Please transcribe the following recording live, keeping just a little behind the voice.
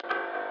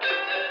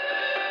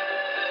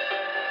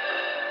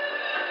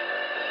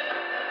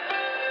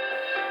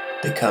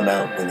They come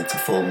out when it's a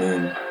full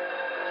moon.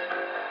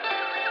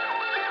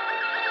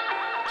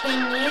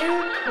 Can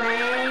you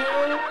play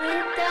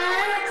with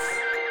us?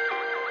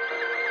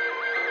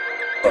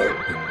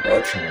 I've been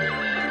watching you,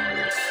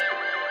 Eunice.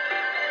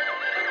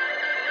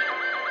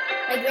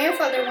 My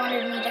grandfather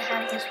wanted me to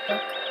have this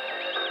book.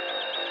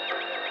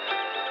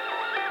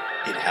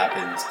 It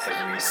happens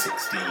every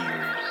 60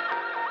 years.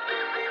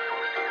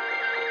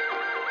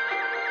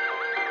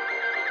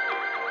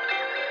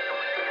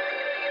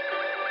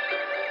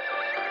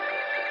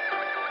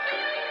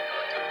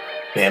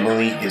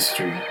 Family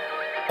History,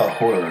 a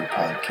horror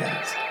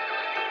podcast.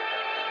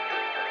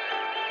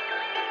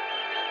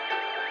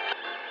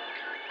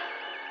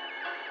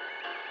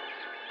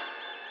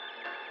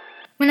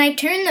 When I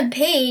turned the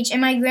page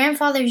in my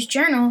grandfather's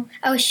journal,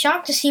 I was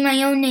shocked to see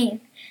my own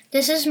name.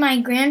 This is my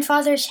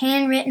grandfather's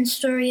handwritten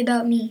story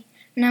about me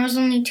when I was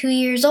only 2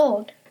 years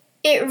old.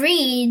 It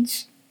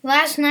reads,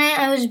 "Last night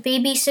I was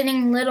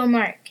babysitting little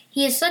Mark.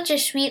 He is such a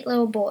sweet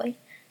little boy.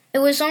 It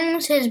was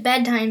almost his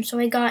bedtime, so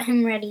I got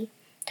him ready,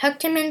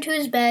 tucked him into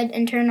his bed,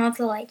 and turned off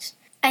the lights.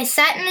 I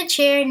sat in a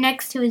chair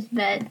next to his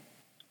bed."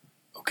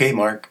 Okay,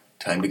 Mark,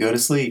 time to go to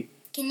sleep.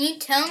 Can you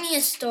tell me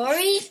a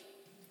story?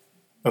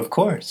 Of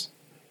course.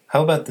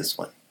 How about this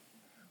one?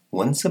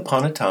 Once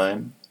upon a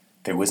time,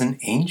 there was an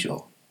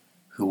angel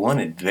who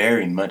wanted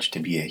very much to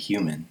be a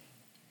human.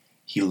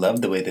 He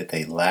loved the way that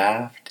they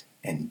laughed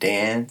and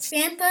danced.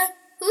 Grandpa,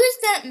 who is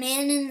that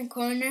man in the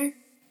corner?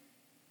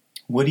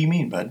 What do you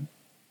mean, bud?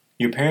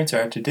 Your parents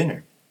are out to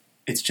dinner.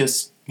 It's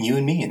just you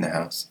and me in the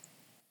house.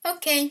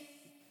 Okay.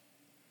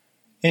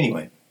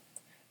 Anyway,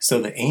 so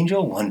the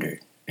angel wondered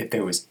if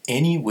there was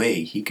any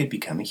way he could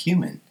become a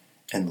human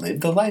and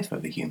live the life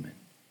of a human.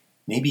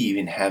 Maybe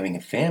even having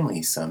a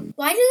family some...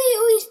 Why do they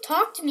always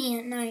talk to me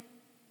at night?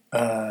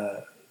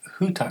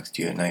 Who talks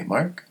to you at night,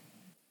 Mark?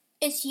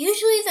 It's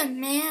usually the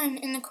man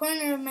in the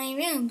corner of my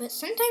room, but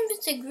sometimes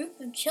it's a group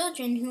of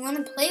children who want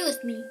to play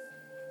with me.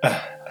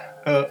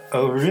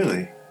 Oh,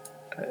 really?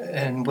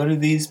 And what do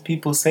these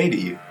people say to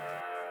you?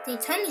 They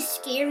tell me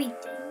scary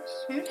things.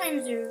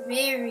 Sometimes they're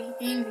very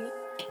angry.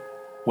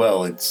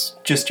 Well, it's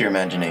just your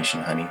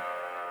imagination, honey.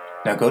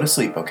 Now go to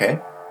sleep, okay?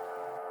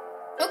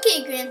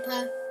 Okay,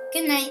 Grandpa.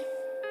 Good night.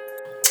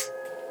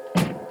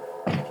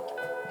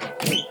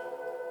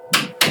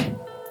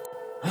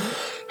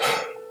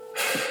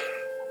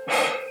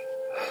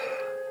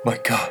 My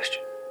gosh,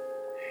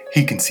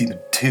 he can see them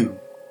too.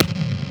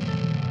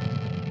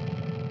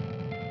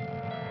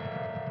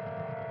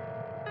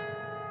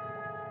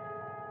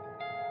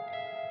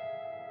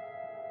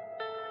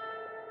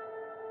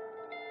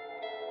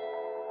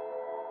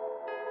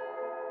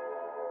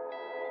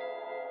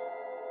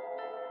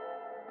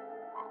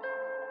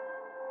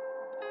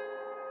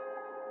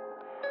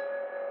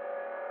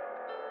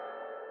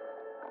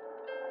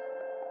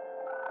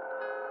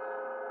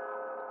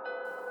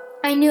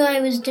 I knew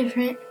I was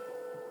different.